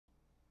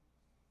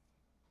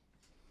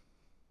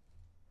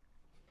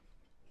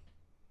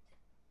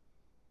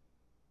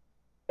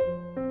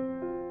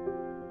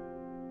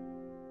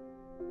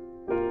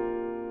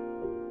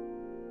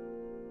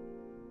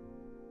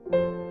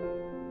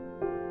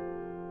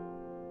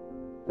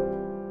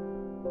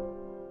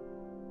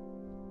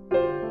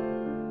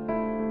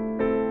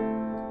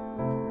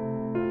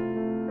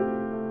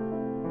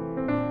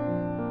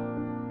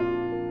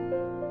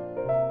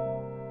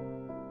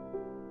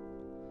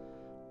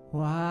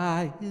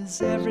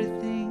is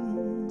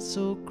everything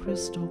so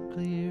crystal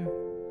clear?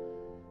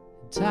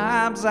 At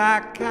times I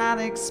can't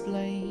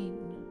explain.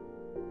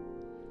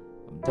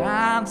 I'm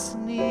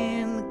dancing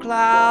in the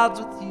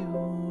clouds with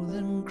you,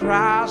 then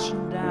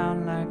crashing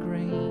down like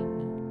rain.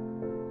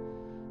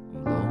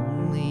 I'm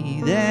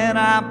lonely, then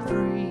I'm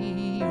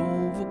free,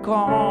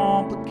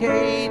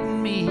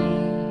 overcomplicating me.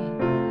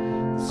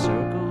 The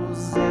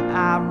circles that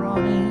I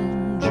run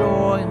in,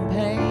 joy and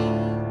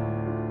pain.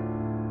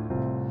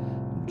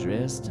 I'm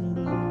dressed in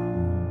blue,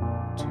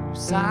 two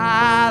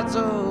sides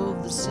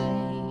of the same.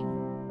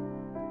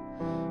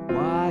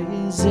 Why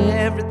is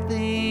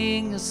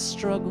everything a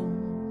struggle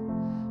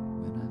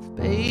when I've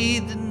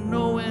bathed in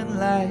knowing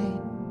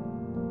light?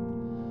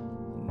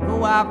 I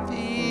know I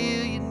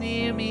feel you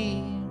near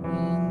me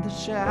when the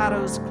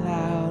shadows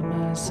cloud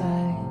my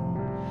sight.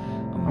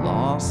 I'm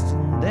lost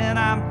and then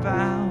I'm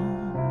found.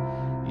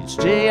 Each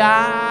day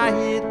I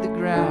hit the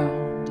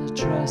ground. I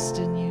trust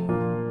in you,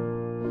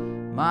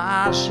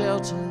 my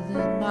shelter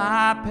in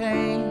my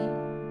pain.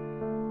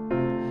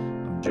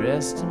 I'm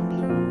dressed in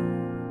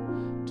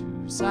blue,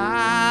 two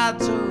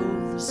sides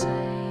of the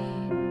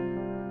same.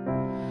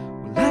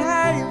 Well,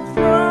 I have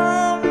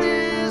run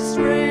this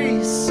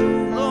race so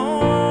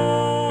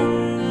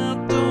long, I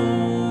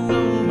don't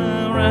know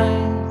my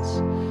rights,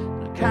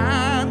 and I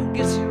can't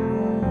guess your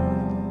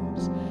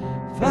wrongs.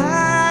 If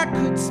I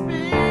could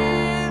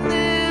spin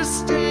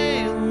this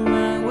tale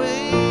my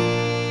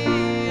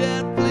way,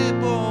 I'd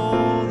flip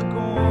all the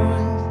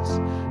coins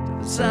to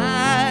the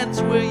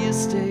sides where you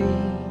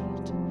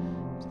stayed, to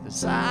the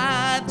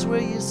sides where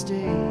you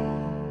stayed.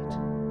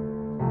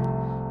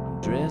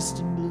 I'm dressed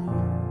in blue,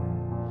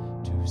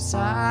 two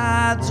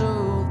sides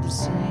of the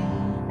same.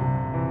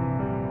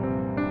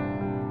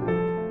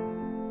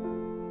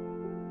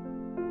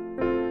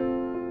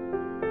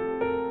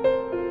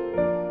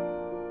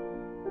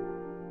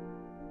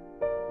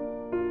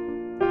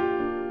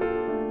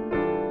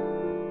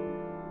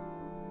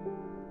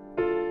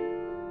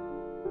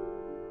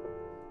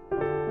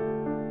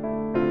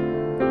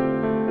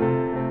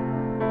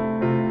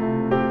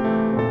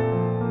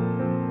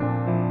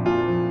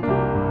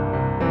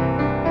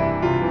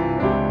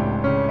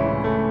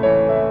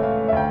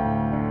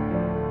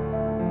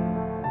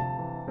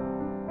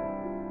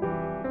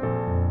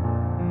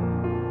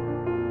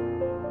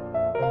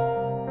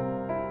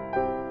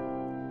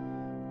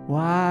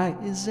 Why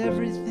is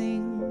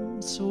everything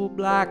so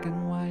black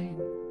and white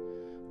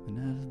when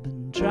I've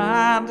been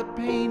trying to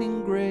paint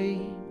in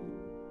gray?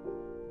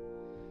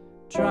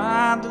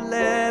 Trying to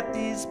let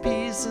these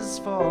pieces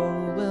fall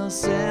while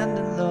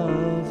sending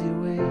love your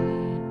way.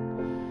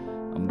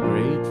 I'm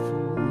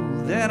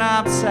grateful, then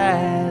I'm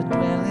sad,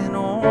 dwelling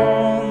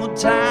on the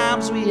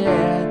times we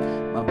had.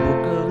 My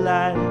book of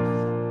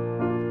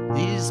life,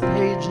 these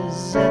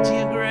pages that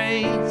you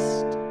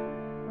graced.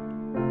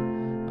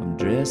 I'm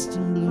dressed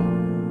in blue,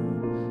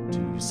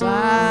 two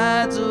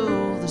sides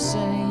of the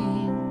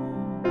same.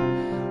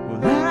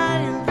 Well,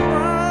 I have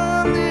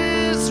run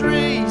this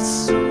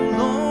race so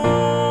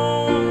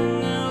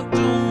long, I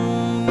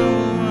don't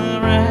know my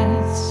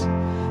rights,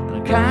 and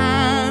I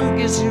can't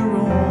guess your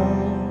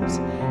wrongs.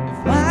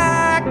 If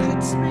I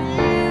could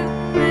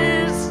spin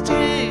this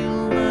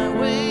tale my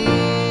way,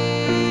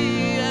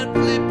 I'd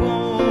flip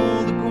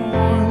all the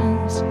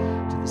coins to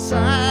the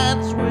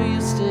sides where you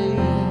stayed,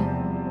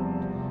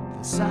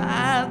 the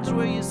sides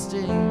where you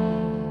stayed.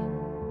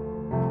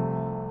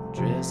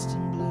 Dressed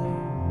in blue,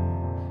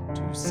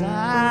 two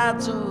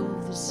sides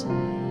of the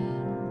same.